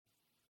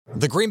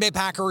The Green Bay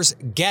Packers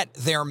get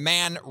their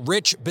man.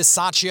 Rich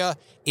Bisaccia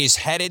is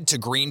headed to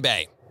Green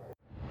Bay.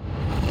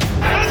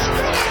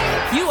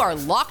 You are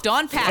Locked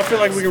On Packers. I feel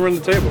like we can run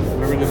the table.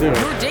 We really do.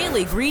 Your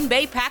daily Green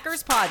Bay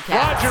Packers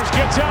podcast. Rodgers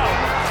gets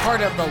out.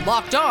 Part of the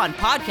Locked On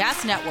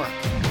Podcast Network.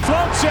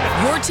 Floats it.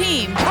 Your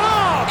team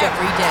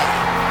every day.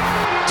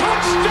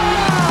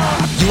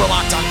 Touchdown! You are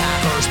Locked On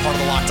Packers, part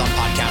of the Locked On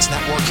Podcast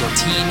Network, your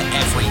team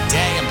every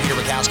day. I'm Peter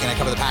Bukowski, and I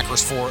cover the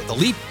Packers for The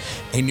Leap,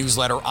 a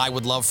newsletter I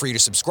would love for you to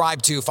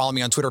subscribe to. Follow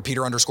me on Twitter,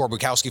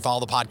 Peter_Bukowski.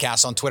 Follow the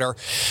podcast on Twitter,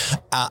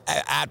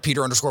 at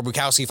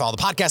Peter_Bukowski. Follow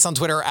the podcast on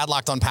Twitter, at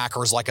Locked On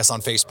Packers. Like us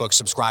on Facebook.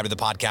 Subscribe to the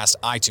podcast,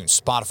 iTunes,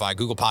 Spotify,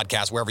 Google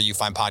Podcasts, wherever you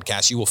find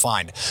podcasts, you will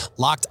find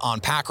Locked On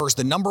Packers,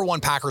 the number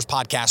one Packers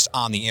podcast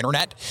on the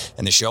internet,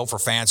 and the show for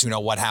fans who know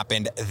what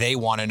happened. They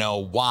want to know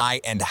why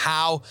and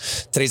how.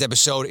 Today's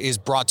episode is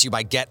brought to you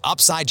by Get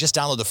Upside. Just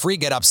download the free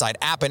Get Upside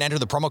app and enter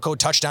the promo code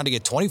touchdown to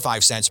get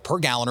 25 cents per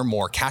gallon or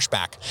more cash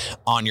back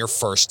on your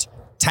first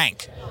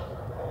tank.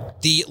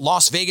 The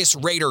Las Vegas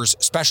Raiders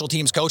special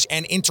teams coach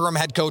and interim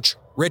head coach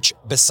Rich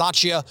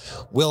Bisaccia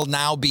will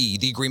now be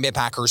the Green Bay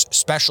Packers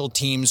special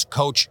teams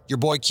coach. Your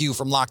boy Q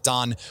from Locked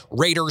On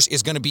Raiders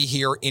is going to be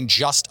here in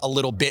just a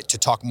little bit to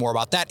talk more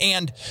about that.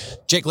 And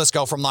Jake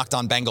Liscow from Locked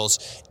On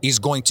Bengals is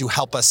going to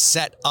help us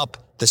set up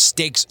the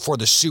stakes for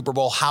the Super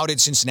Bowl. How did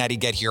Cincinnati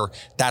get here?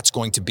 That's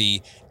going to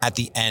be at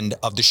the end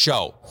of the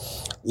show.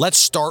 Let's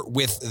start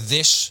with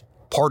this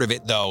part of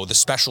it, though, the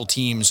special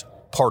teams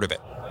part of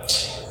it.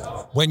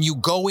 When you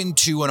go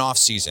into an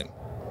offseason,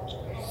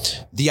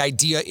 the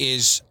idea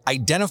is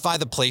identify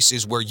the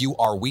places where you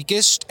are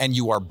weakest and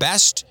you are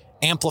best,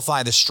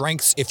 amplify the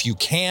strengths if you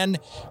can,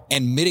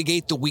 and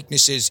mitigate the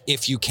weaknesses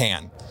if you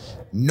can.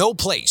 No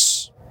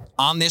place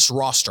on this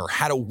roster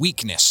had a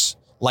weakness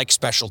like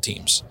special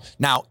teams.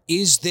 Now,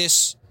 is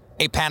this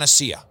a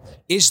panacea?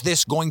 Is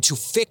this going to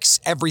fix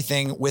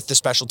everything with the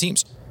special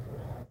teams?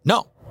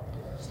 No,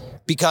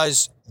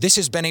 because this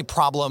has been a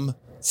problem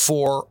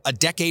for a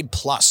decade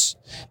plus.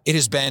 It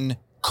has been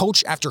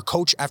coach after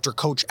coach after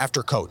coach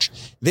after coach.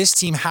 This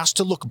team has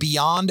to look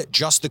beyond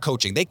just the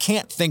coaching. They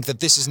can't think that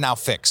this is now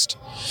fixed.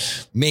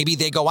 Maybe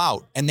they go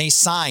out and they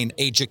sign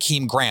a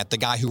Jakeem Grant, the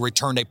guy who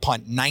returned a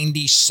punt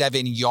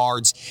 97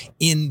 yards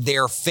in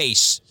their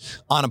face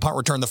on a punt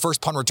return, the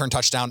first punt return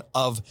touchdown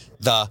of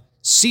the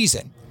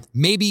season.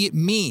 Maybe it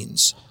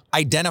means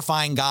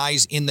identifying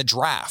guys in the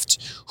draft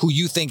who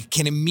you think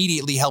can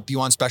immediately help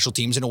you on special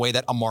teams in a way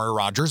that Amari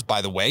Rodgers,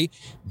 by the way,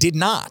 did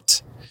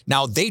not.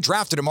 Now, they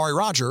drafted Amari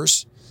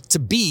Rodgers to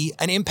be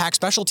an impact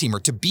special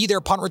teamer, to be their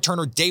punt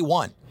returner day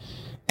one,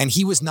 and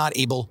he was not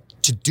able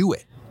to do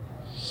it.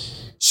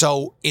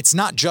 So it's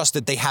not just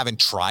that they haven't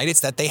tried,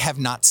 it's that they have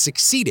not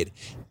succeeded.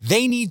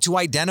 They need to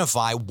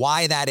identify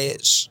why that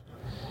is.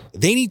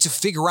 They need to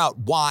figure out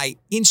why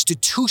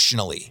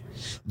institutionally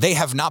they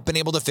have not been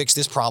able to fix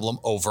this problem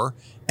over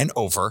and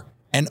over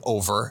and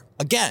over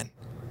again.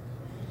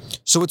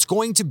 So it's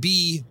going to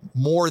be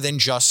more than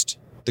just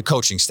the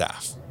coaching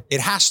staff.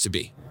 It has to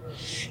be.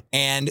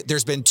 And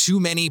there's been too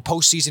many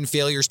postseason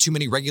failures, too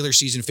many regular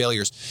season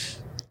failures,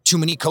 too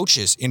many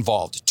coaches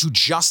involved to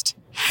just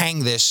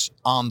hang this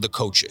on the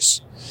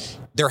coaches.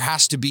 There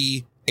has to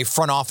be a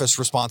front office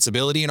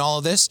responsibility in all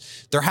of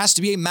this. There has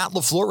to be a Matt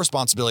LaFleur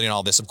responsibility in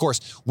all of this. Of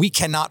course, we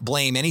cannot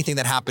blame anything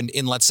that happened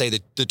in, let's say, the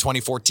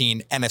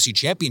 2014 NFC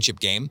Championship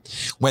game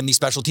when the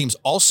special teams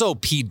also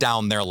peed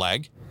down their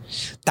leg.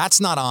 That's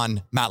not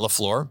on Matt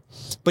LaFleur.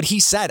 But he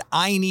said,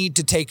 I need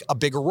to take a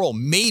bigger role.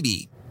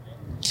 Maybe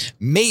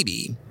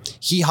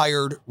he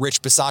hired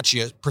Rich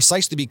Bisaccia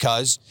precisely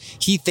because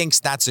he thinks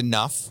that's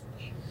enough,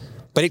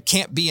 but it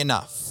can't be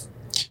enough.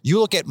 You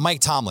look at Mike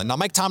Tomlin. Now,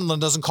 Mike Tomlin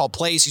doesn't call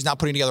plays. He's not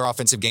putting together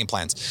offensive game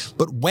plans.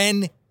 But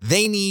when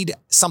they need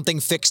something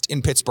fixed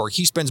in Pittsburgh,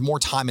 he spends more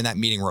time in that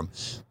meeting room.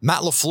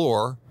 Matt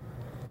LaFleur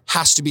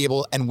has to be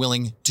able and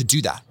willing to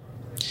do that.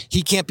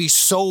 He can't be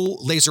so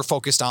laser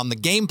focused on the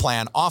game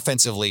plan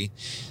offensively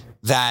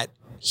that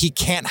he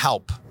can't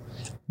help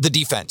the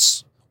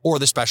defense or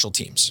the special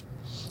teams.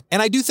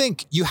 And I do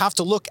think you have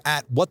to look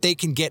at what they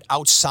can get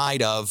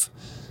outside of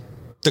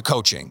the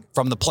coaching,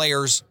 from the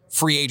players,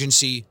 free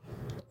agency.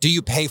 Do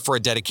you pay for a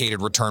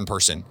dedicated return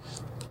person?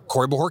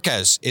 Corey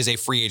Bojorquez is a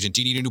free agent.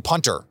 Do you need a new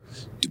punter?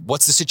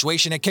 What's the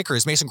situation at kicker?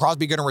 Is Mason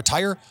Crosby going to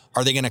retire?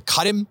 Are they going to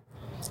cut him?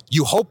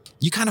 You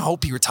kind of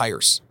hope he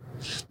retires,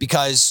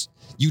 because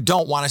you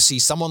don't want to see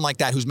someone like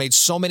that who's made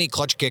so many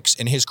clutch kicks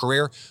in his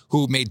career,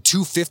 who made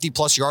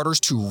 250-plus yarders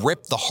to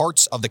rip the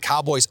hearts of the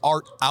Cowboys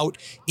out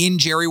in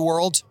Jerry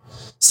World.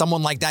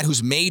 Someone like that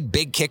who's made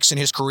big kicks in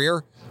his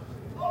career.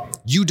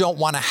 You don't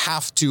want to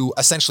have to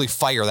essentially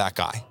fire that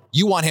guy.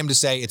 You want him to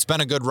say, it's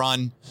been a good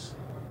run,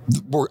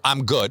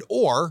 I'm good.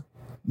 Or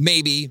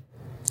maybe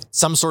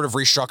some sort of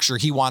restructure.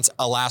 He wants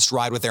a last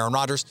ride with Aaron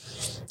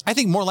Rodgers. I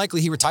think more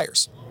likely he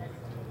retires.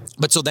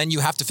 But so then you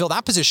have to fill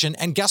that position.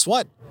 And guess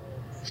what?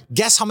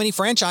 Guess how many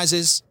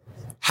franchises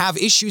have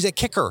issues at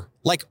kicker?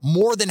 Like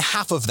more than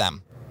half of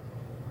them.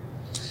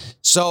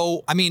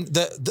 So, I mean,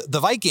 the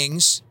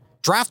Vikings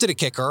drafted a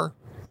kicker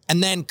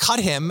and then cut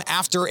him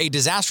after a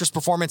disastrous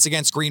performance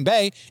against Green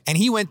Bay, and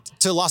he went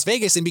to Las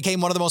Vegas and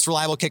became one of the most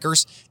reliable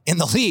kickers in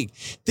the league.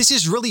 This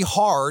is really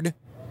hard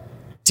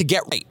to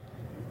get right.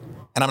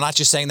 And I'm not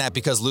just saying that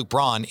because Luke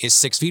Braun is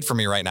 6 feet from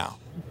me right now.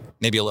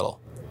 Maybe a little.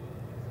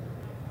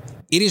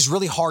 It is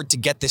really hard to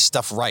get this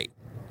stuff right.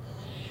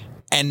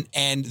 And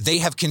they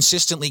have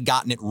consistently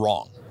gotten it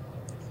wrong.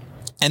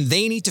 And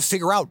they need to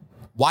figure out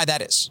why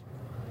that is.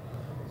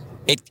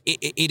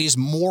 It is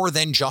more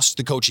than just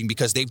the coaching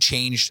because they've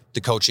changed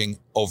the coaching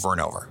over and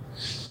over.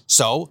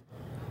 So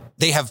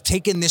they have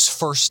taken this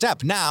first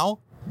step. Now,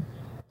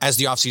 as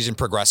the offseason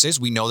progresses,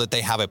 we know that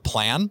they have a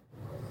plan.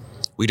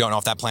 We don't know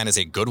if that plan is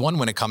a good one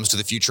when it comes to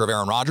the future of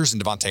Aaron Rodgers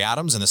and Devontae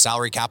Adams and the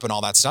salary cap and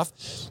all that stuff.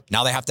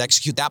 Now they have to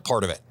execute that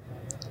part of it.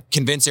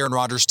 Convince Aaron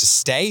Rodgers to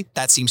stay.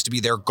 That seems to be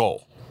their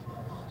goal.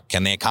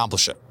 Can they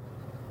accomplish it?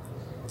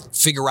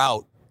 Figure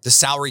out the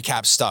salary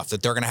cap stuff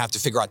that they're going to have to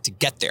figure out to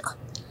get there.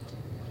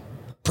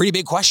 Pretty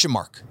big question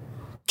mark.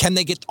 Can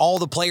they get all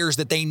the players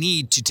that they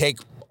need to take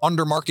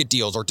under market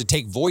deals or to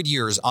take void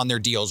years on their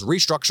deals,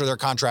 restructure their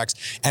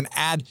contracts and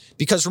add,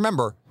 because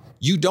remember,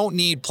 you don't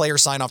need player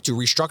sign off to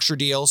restructure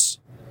deals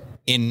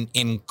in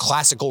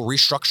classical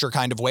restructure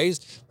kind of ways.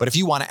 But if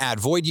you want to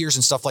add void years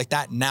and stuff like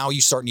that, now you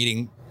start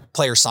needing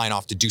player sign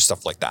off to do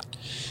stuff like that.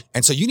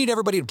 And so you need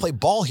everybody to play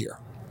ball here.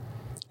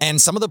 And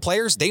some of the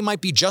players, they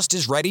might be just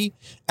as ready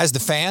as the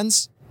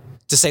fans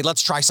to say,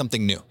 let's try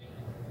something new.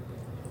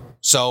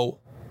 So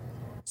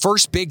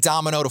first big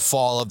domino to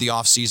fall of the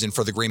offseason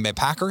for the Green Bay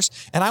Packers.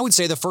 And I would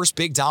say the first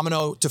big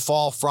domino to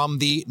fall from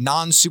the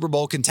non-Super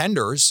Bowl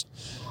contenders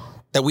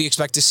that we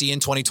expect to see in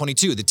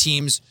 2022. The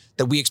teams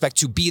that we expect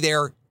to be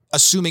there,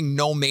 assuming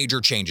no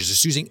major changes,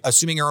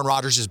 assuming Aaron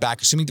Rodgers is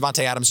back, assuming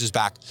Devontae Adams is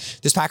back.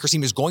 This Packers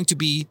team is going to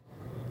be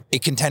a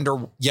contender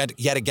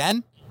yet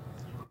again.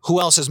 Who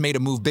else has made a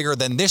move bigger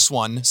than this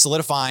one,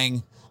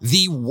 solidifying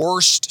the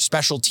worst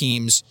special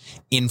teams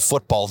in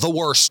football? The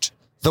worst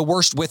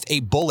with a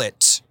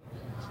bullet.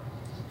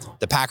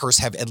 The Packers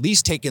have at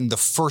least taken the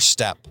first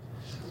step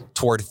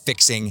toward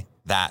fixing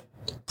that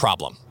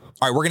problem.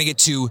 All right, we're going to get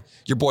to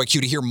your boy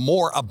Q to hear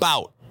more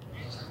about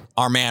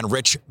our man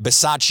Rich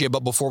Bisaccia.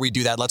 But before we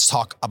do that, let's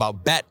talk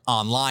about Bet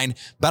Online.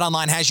 Bet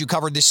Online has you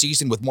covered this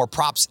season with more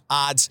props,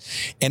 odds,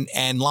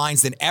 and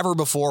lines than ever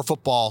before.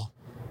 Football,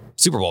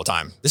 Super Bowl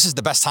time. This is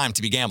the best time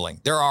to be gambling.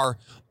 There are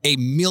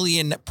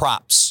 1,000,000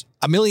 props,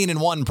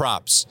 1,000,001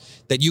 props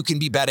that you can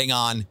be betting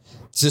on.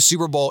 The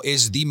Super Bowl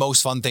is the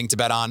most fun thing to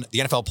bet on. The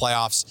NFL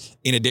playoffs,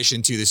 in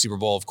addition to the Super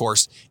Bowl, of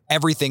course,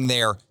 everything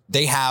there.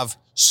 They have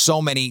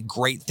so many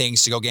great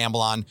things to go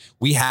gamble on.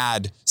 We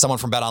had someone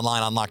from Bet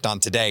Online on Locked On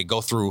today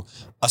go through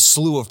a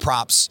slew of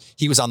props.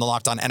 He was on the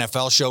Locked On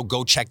NFL show.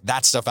 Go check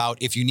that stuff out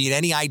if you need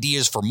any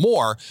ideas for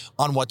more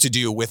on what to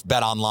do with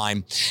Bet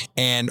Online.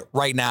 And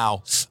right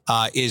now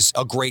is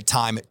a great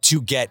time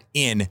to get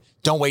in.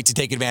 Don't wait to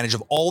take advantage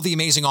of all the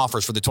amazing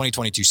offers for the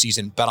 2022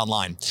 season. Bet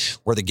Online,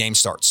 where the game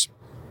starts.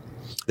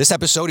 This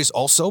episode is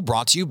also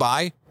brought to you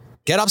by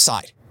Get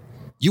Upside.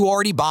 You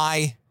already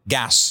buy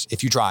gas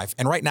if you drive.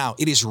 And right now,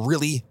 it is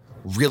really,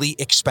 really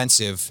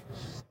expensive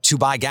to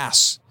buy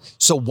gas.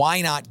 So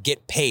why not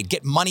get paid,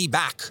 get money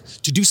back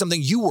to do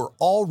something you were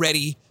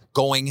already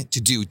going to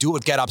do? Do it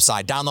with Get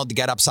Upside. Download the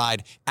Get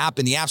Upside app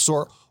in the App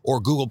Store or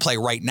Google Play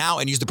right now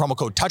and use the promo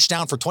code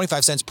TOUCHDOWN for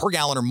 25 cents per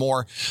gallon or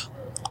more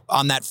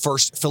on that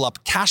first fill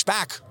up. Cash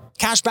back.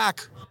 Cash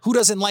back. Who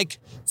doesn't like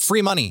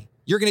free money?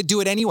 You're going to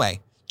do it anyway.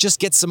 Just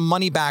get some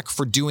money back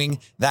for doing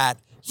that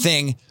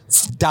thing.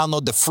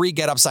 Download the free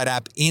Get Upside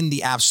app in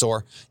the App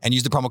Store and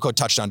use the promo code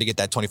TOUCHDOWN to get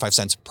that 25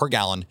 cents per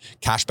gallon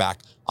cash back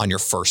on your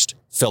first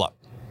fill up.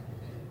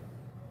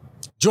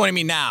 Joining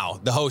me now,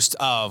 the host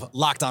of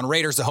Locked On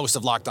Raiders, the host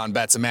of Locked On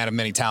Bets, a man of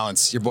many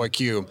talents, your boy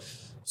Q.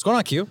 What's going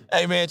on, Q?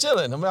 Hey, man,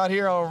 chilling. I'm out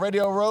here on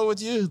Radio Row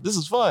with you. This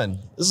is fun.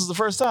 This is the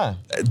first time.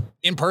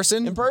 In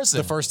person? In person.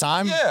 The first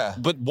time? Yeah.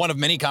 But one of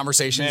many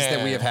conversations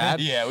that we have had.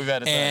 Yeah, we've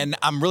had a time. And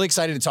I'm really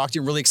excited to talk to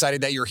you. I'm really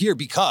excited that you're here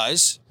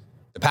because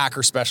the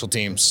Packers special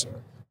teams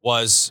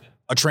was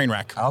a train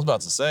wreck. I was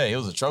about to say, it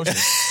was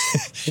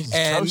atrocious. It was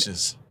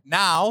atrocious.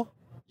 Now,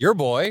 your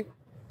boy,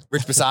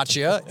 Rich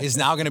Bisaccia, is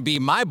now going to be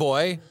my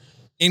boy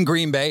in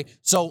Green Bay.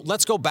 So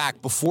let's go back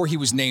before he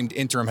was named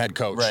interim head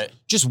coach. Right.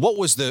 Just what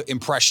was the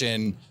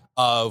impression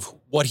of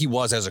what he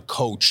was as a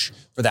coach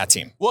for that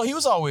team? Well, he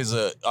was always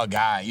a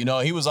guy, you know,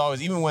 he was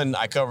always, even when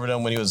I covered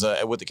him when he was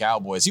with the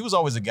Cowboys, he was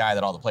always a guy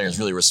that all the players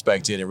really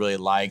respected and really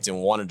liked and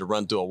wanted to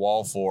run through a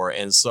wall for.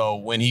 And so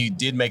when he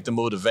did make the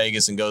move to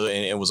Vegas and go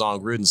and was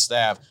on Gruden's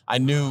staff, I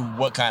knew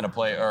what kind of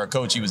player or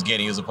coach he was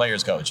getting. He was a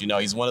player's coach. You know,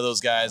 he's one of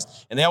those guys.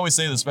 And they always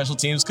say the special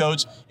teams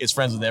coach is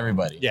friends with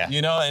everybody. Yeah.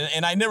 You know,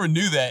 and I never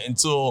knew that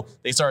until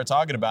they started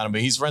talking about him, but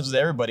he's friends with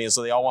everybody. And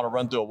so they all want to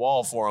run through a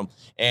wall for him.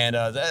 And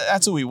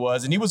that's who he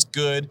was. And he was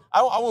good. I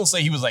I won't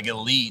say he was like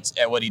elite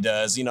at what he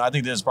does. I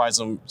think there's probably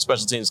some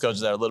special teams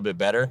coaches that are a little bit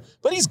better,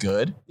 but he's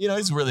good.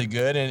 He's really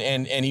good,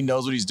 and he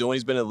knows what he's doing.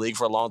 He's been in the league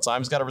for a long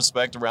time. He's got a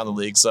respect around the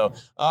league. So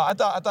I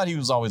thought he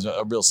was always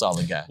a real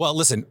solid guy. Well,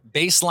 listen,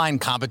 baseline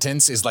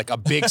competence is like a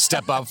big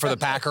step up for the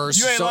Packers.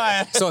 You ain't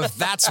lying. So if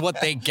that's what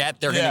they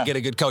get, they're going to get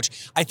a good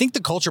coach. I think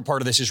the culture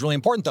part of this is really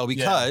important, though,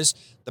 because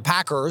the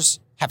Packers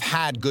have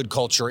had good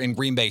culture in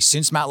Green Bay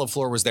since Matt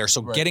LaFleur was there.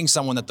 So getting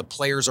someone that the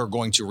players are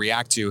going to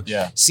react to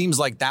seems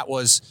like that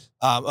was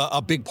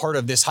a big part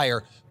of this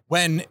hire.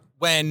 When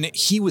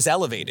he was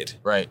elevated,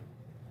 right,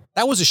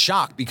 that was a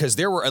shock because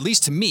there were, at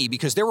least to me,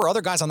 because there were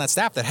other guys on that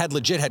staff that had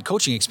legit head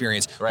coaching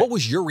experience. Right. What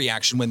was your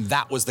reaction when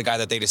that was the guy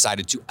that they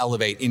decided to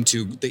elevate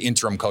into the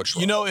interim coach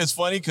role? It's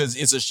funny because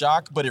it's a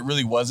shock, but it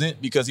really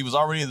wasn't because he was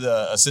already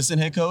the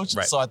assistant head coach.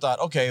 Right. So I thought,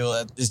 okay,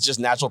 well, it's just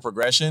natural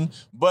progression.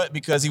 But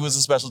because he was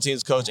a special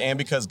teams coach and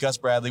because Gus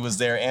Bradley was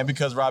there and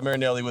because Rob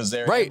Marinelli was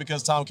there and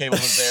because Tom Cable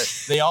was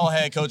there, they all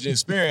had head coaching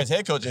experience.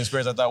 I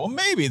thought, well,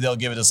 maybe they'll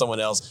give it to someone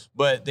else.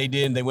 But they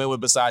didn't. They went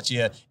with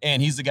Bisaccia,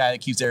 and he's the guy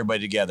that keeps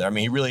everybody together. I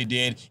mean, he really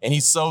did. And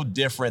he's so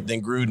different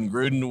than Gruden.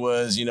 Gruden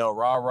was,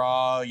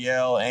 rah,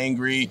 yell,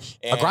 angry.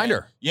 And, a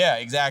grinder. Yeah,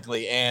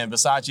 exactly. And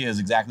Bisaccia is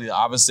exactly the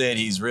opposite.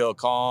 He's real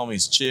calm.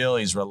 He's chill.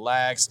 He's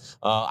relaxed.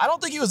 I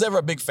don't think he was ever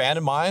a big fan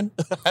of mine.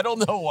 I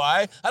don't know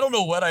why. I don't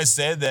know what I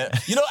said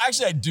that,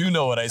 actually I do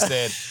know what I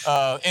said.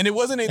 And it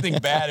wasn't anything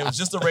bad. It was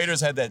just the Raiders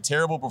had that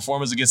terrible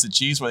performance against the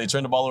Chiefs where they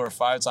turned the ball over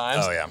 5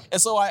 times. Oh, yeah.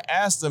 And so I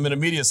asked him in a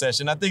media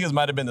session, I think it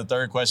might have been the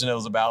third question that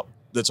was about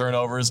the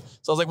turnovers.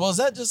 So I was like, well, is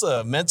that just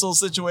a mental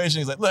situation?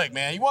 He's like, look,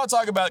 man, you want to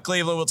talk about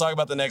Cleveland, we'll talk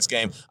about the next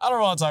game. I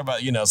don't want to talk about,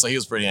 so he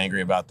was pretty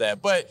angry about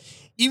that. But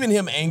even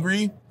him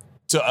angry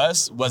to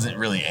us wasn't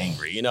really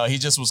angry. He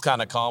just was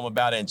kind of calm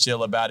about it and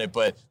chill about it.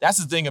 But that's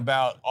the thing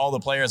about all the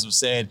players have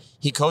said.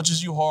 He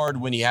coaches you hard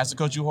when he has to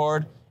coach you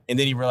hard. And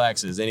then he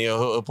relaxes, and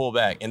he'll pull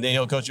back, and then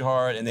he'll coach you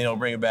hard, and then he'll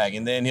bring it back,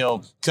 and then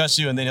he'll cuss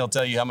you, and then he'll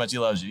tell you how much he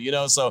loves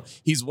you. So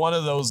he's one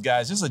of those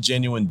guys, just a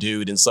genuine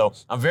dude. And so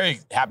I'm very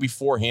happy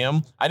for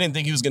him. I didn't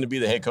think he was going to be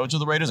the head coach of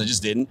the Raiders. I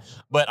just didn't.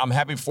 But I'm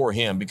happy for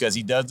him because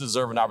he does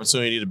deserve an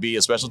opportunity to be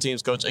a special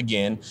teams coach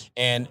again.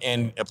 And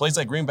a place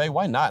like Green Bay,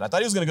 why not? I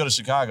thought he was going to go to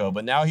Chicago,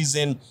 but now he's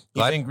in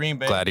Green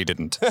Bay. Glad he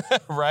didn't.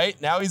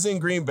 Right? Now he's in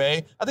Green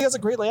Bay. I think that's a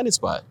great landing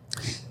spot.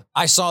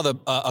 I saw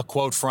a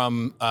quote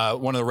from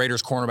one of the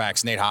Raiders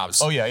cornerbacks, Nate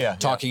Hobbs. Oh, yeah.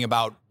 Talking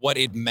about what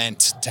it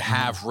meant to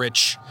have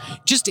Rich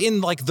just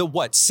in like the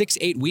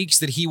 6-8 weeks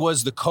that he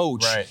was the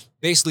coach. Right.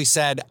 Basically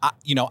said,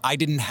 I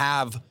didn't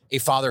have a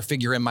father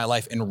figure in my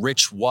life and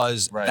Rich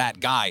was that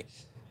guy.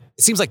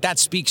 It seems like that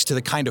speaks to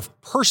the kind of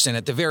person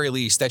at the very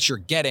least that you're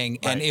getting.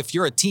 Right. And if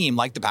you're a team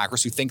like the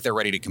Packers who think they're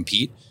ready to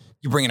compete,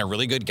 you bring in a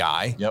really good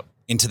guy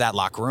into that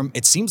locker room.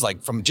 It seems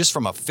like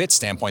from a fit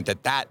standpoint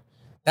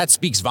that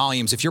speaks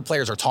volumes if your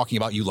players are talking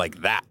about you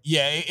like that.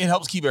 Yeah, it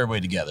helps keep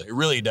everybody together. It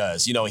really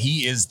does.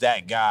 He is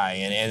that guy.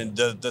 And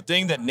the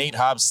thing that Nate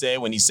Hobbs said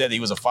when he said he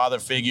was a father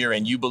figure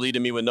and you believed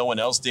in me when no one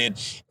else did,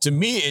 to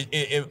me,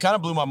 it kind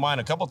of blew my mind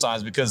a couple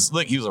times because,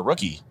 look, he was a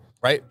rookie.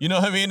 Right. You know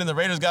what I mean? And the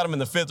Raiders got him in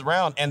the 5th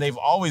round, and they've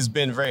always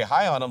been very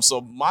high on him.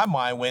 So my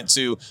mind went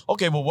to,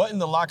 okay, well, what in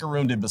the locker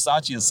room did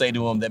Bisaccia say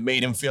to him that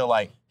made him feel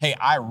like, hey,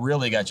 I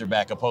really got your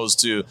back, opposed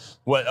to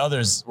what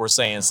others were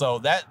saying? So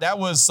that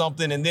was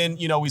something. And then,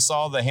 we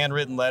saw the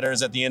handwritten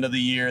letters at the end of the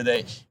year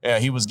that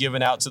he was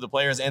giving out to the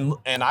players. And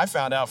I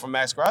found out from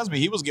Max Crosby,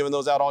 he was giving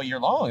those out all year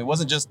long. It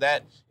wasn't just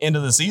that end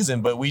of the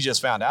season, but we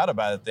just found out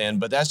about it then.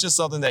 But that's just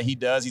something that he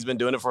does. He's been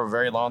doing it for a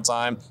very long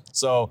time.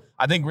 So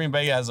I think Green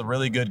Bay has a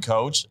really good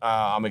coach.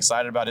 I'm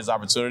excited about his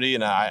opportunity.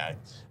 And I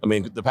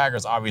mean, the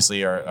Packers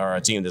obviously are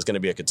a team that's going to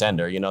be a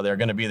contender. They're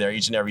going to be there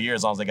each and every year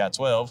as long as they got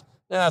 12.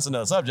 Yeah, that's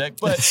another subject,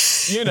 but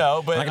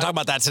but I can talk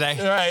about that today.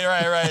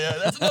 Right.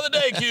 That's another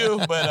day, Q.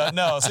 But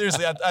no,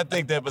 seriously, I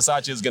think that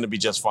Bisaccia is going to be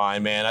just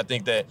fine, man. I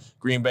think that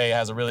Green Bay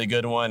has a really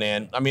good one,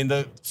 and I mean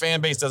the fan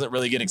base doesn't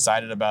really get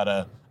excited about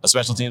a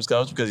special teams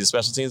coach because he's a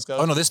special teams coach.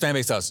 Oh no, this fan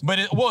base does.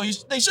 But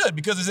they should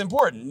because it's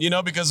important,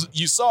 because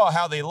you saw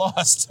how they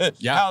lost.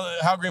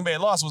 How Green Bay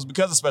lost was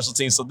because of special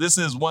teams. So this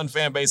is one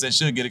fan base that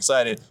should get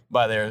excited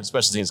by their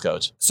special teams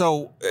coach.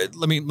 So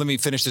let me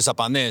finish this up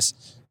on this.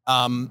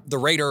 The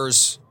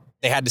Raiders.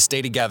 They had to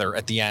stay together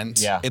at the end.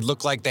 Yeah. It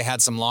looked like they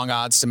had some long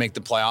odds to make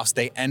the playoffs.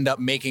 They end up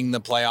making the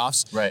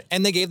playoffs. Right.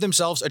 And they gave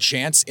themselves a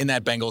chance in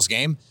that Bengals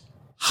game.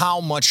 How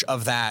much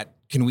of that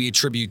can we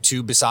attribute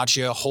to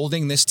Bisaccia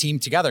holding this team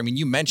together? I mean,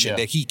 you mentioned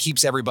that he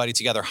keeps everybody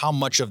together. How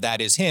much of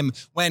that is him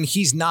when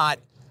he's not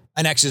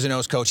an X's and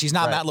O's coach? He's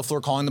not Matt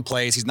LaFleur calling the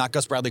plays. He's not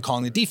Gus Bradley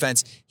calling the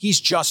defense.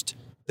 He's just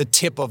the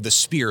tip of the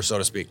spear, so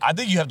to speak. I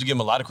think you have to give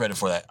him a lot of credit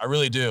for that. I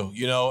really do.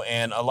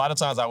 And a lot of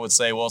times I would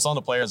say, well, it's on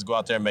the players to go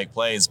out there and make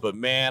plays. But,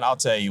 man, I'll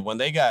tell you, when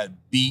they got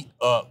beat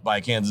up by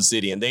Kansas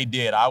City, and they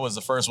did, I was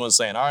the first one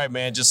saying, all right,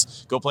 man,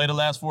 just go play the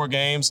last 4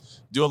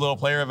 games, do a little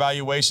player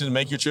evaluation,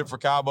 make your trip for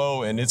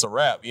Cabo, and it's a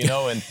wrap,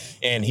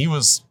 And he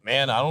was,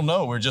 man, I don't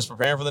know. We're just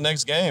preparing for the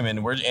next game.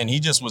 And he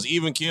just was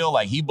even keel,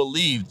 like he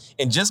believed.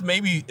 And just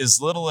maybe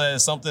as little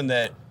as something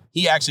that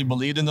he actually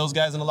believed in those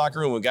guys in the locker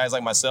room when guys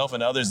like myself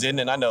and others didn't.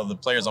 And I know the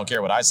players don't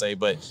care what I say,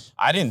 but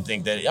I didn't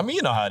think that. I mean,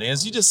 you know how it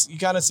is. You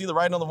kind of see the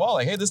writing on the wall.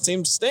 Like, hey, this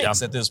team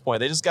stinks at this point.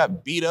 They just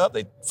got beat up.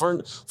 They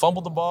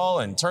fumbled the ball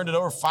and turned it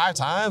over 5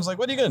 times. Like,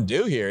 what are you going to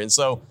do here? And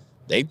so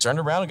they turned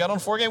around and got on a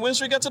 4-game win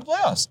streak, got to the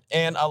playoffs.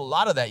 And a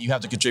lot of that you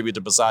have to contribute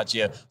to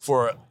Bisaccia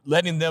for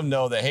letting them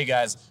know that, hey,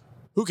 guys,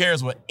 who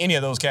cares what any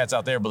of those cats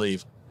out there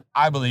believe?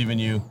 I believe in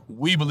you.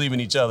 We believe in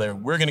each other.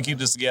 We're going to keep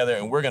this together,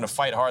 and we're going to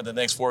fight hard the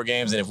next 4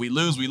 games. And if we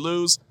lose, we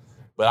lose.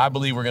 But I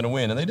believe we're going to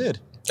win, and they did.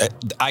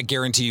 I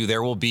guarantee you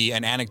there will be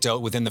an anecdote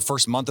within the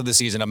first month of the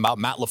season about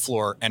Matt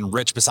LaFleur and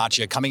Rich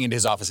Bisaccia coming into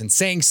his office and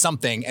saying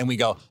something, and we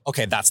go,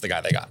 okay, that's the guy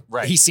they got.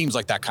 Right. He seems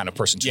like that kind of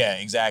person, too. Yeah,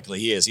 exactly.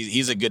 He is.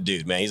 He's a good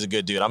dude, man. He's a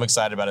good dude. I'm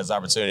excited about his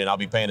opportunity, and I'll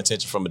be paying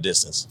attention from a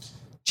distance.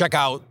 Check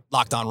out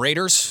Locked On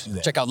Raiders.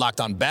 Check out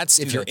Locked On Bets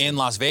if you're in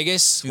Las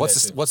Vegas.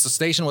 What's the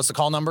station? What's the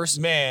call numbers?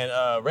 Man,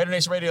 Raider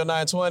Nation Radio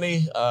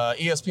 920,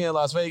 ESPN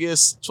Las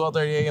Vegas,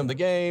 12:30 a.m. The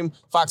Game,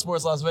 Fox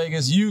Sports Las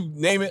Vegas. You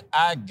name it,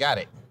 I got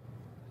it.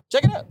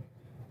 Check it out.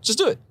 Just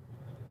do it.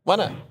 Why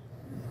not?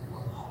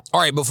 All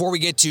right, before we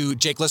get to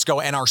Jake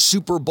Liscow and our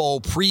Super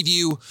Bowl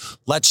preview,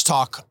 let's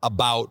talk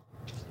about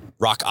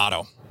Rock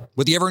Auto.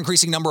 With the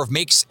ever-increasing number of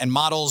makes and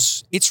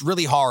models, it's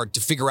really hard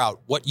to figure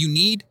out what you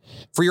need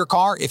for your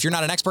car. If you're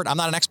not an expert, I'm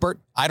not an expert.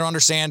 I don't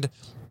understand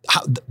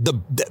how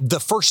the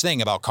first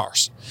thing about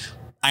cars.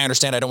 I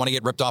understand I don't want to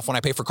get ripped off when I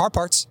pay for car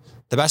parts.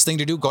 The best thing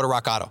to do, go to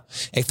Rock Auto,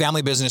 a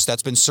family business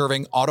that's been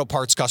serving auto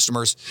parts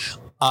customers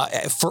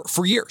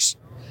for years.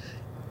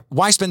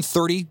 Why spend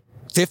 30,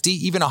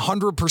 50, even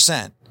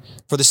 100%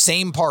 for the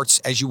same parts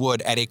as you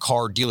would at a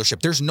car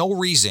dealership? There's no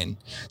reason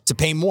to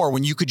pay more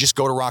when you could just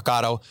go to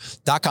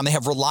rockauto.com. They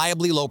have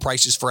reliably low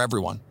prices for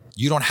everyone.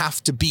 You don't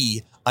have to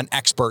be an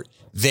expert.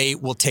 They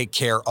will take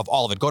care of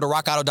all of it. Go to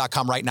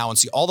rockauto.com right now and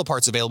see all the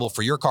parts available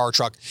for your car or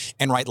truck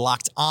and write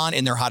Locked On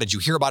in their How Did You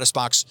Hear About Us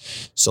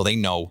box so they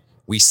know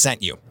we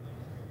sent you.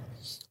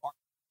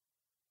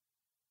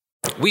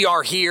 We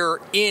are here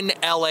in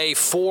LA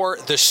for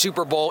the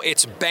Super Bowl.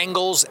 It's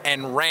Bengals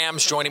and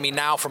Rams. Joining me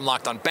now from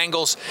Locked On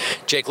Bengals,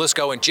 Jake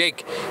Liscow. And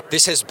Jake,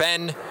 this has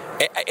been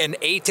an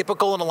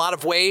atypical in a lot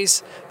of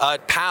ways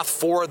path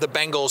for the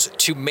Bengals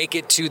to make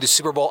it to the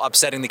Super Bowl,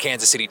 upsetting the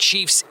Kansas City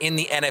Chiefs in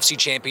the NFC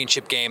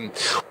Championship game.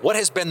 What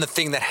has been the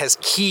thing that has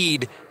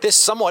keyed this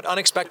somewhat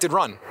unexpected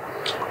run?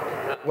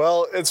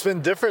 Well, it's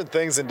been different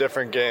things in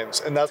different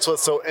games, and that's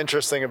what's so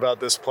interesting about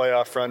this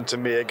playoff run to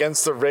me.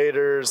 Against the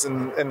Raiders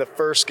in the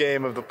first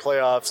game of the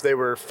playoffs, they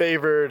were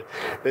favored.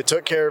 They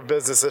took care of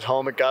business at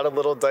home. It got a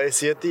little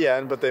dicey at the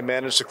end, but they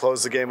managed to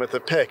close the game with a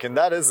pick, and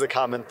that is the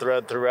common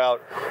thread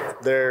throughout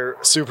their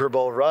Super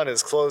Bowl run,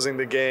 is closing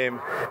the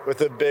game with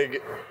a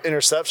big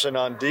interception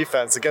on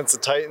defense. Against the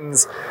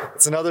Titans,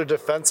 it's another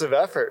defensive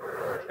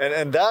effort,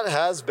 and that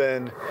has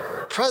been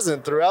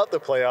present throughout the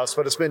playoffs,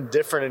 but it's been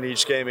different in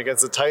each game.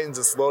 Against the Titans,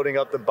 it's loading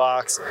up the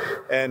box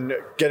and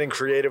getting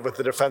creative with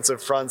the defensive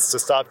fronts to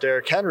stop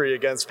Derrick Henry.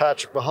 Against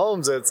Patrick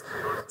Mahomes, it's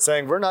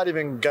saying we're not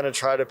even going to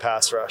try to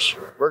pass rush.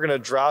 We're going to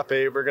drop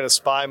 8. We're going to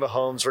spy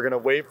Mahomes. We're going to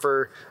wait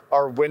for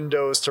our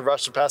windows to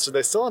rush the passer.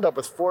 They still end up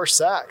with 4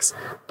 sacks,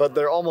 but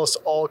they're almost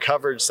all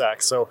coverage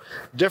sacks. So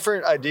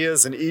different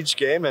ideas in each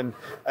game. And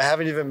I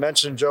haven't even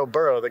mentioned Joe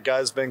Burrow. The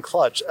guy's been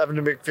clutch. Evan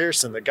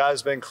McPherson, the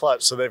guy's been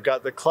clutch. So they've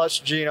got the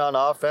clutch gene on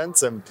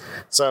offense and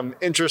some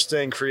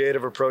interesting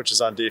creative approaches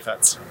on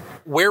defense.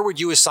 Where would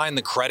you assign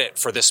the credit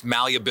for this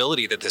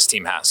malleability that this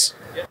team has?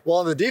 Well,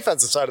 on the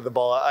defensive side of the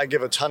ball, I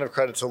give a ton of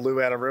credit to Lou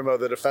Anarumo,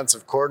 the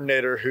defensive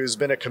coordinator, who's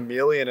been a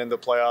chameleon in the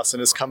playoffs and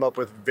has come up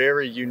with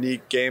very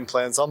unique game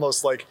plans,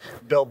 almost like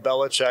Bill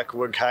Belichick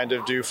would kind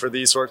of do for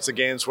these sorts of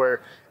games,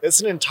 where it's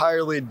an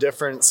entirely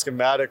different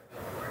schematic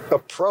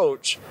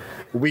approach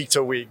week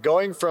to week,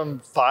 going from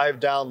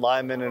 5 down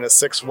linemen in a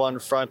 6-1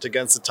 front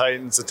against the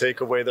Titans to take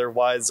away their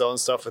wide zone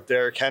stuff with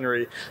Derrick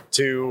Henry,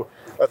 to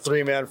a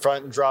 3-man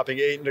front and dropping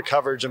 8 into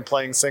coverage and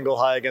playing single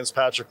high against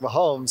Patrick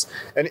Mahomes,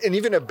 and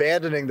even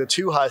abandoning the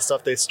 2 high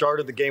stuff they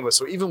started the game with.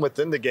 So even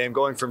within the game,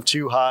 going from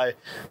 2 high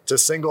to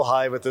single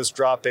high with this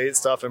drop 8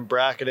 stuff and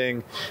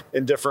bracketing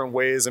in different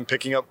ways and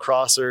picking up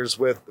crossers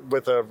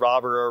with a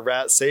robber or a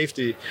rat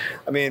safety.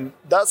 I mean,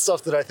 that's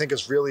stuff that I think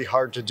is really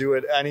hard to do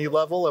at any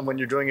level. And when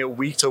you're doing it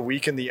week to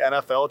week in the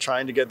NFL,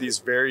 trying to get these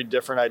very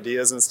different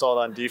ideas installed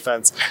on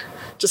defense,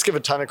 just give a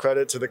ton of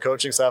credit to the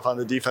coaching staff on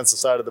the defensive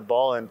side of the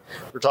ball. And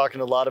we're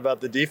talking a lot about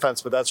the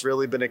defense, but that's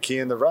really been a key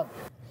in the run.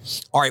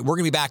 All right, we're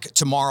going to be back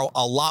tomorrow.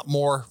 A lot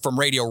more from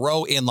Radio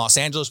Row in Los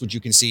Angeles, which you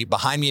can see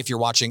behind me if you're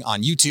watching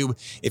on YouTube.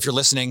 If you're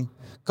listening,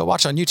 go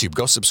watch on YouTube.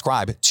 Go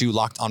subscribe to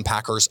Locked On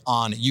Packers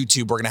on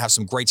YouTube. We're going to have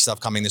some great stuff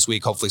coming this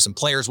week. Hopefully some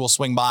players will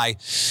swing by,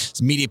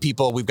 some media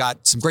people. We've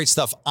got some great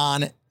stuff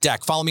on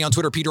deck. Follow me on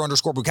Twitter,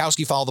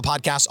 Peter_Bukowski. Follow the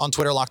podcast on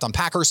Twitter, Locked On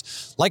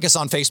Packers. Like us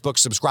on Facebook.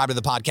 Subscribe to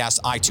the podcast,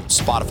 iTunes,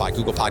 Spotify,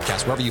 Google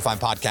Podcasts, wherever you find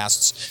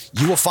podcasts,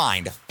 you will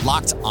find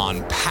Locked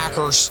On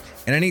Packers.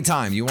 And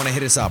anytime you want to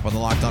hit us up on the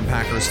Locked On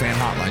Packers fan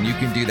hotline, you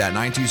can do that,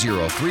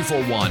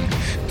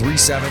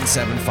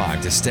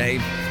 920-341-3775, to stay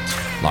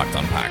Locked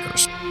On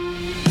Packers.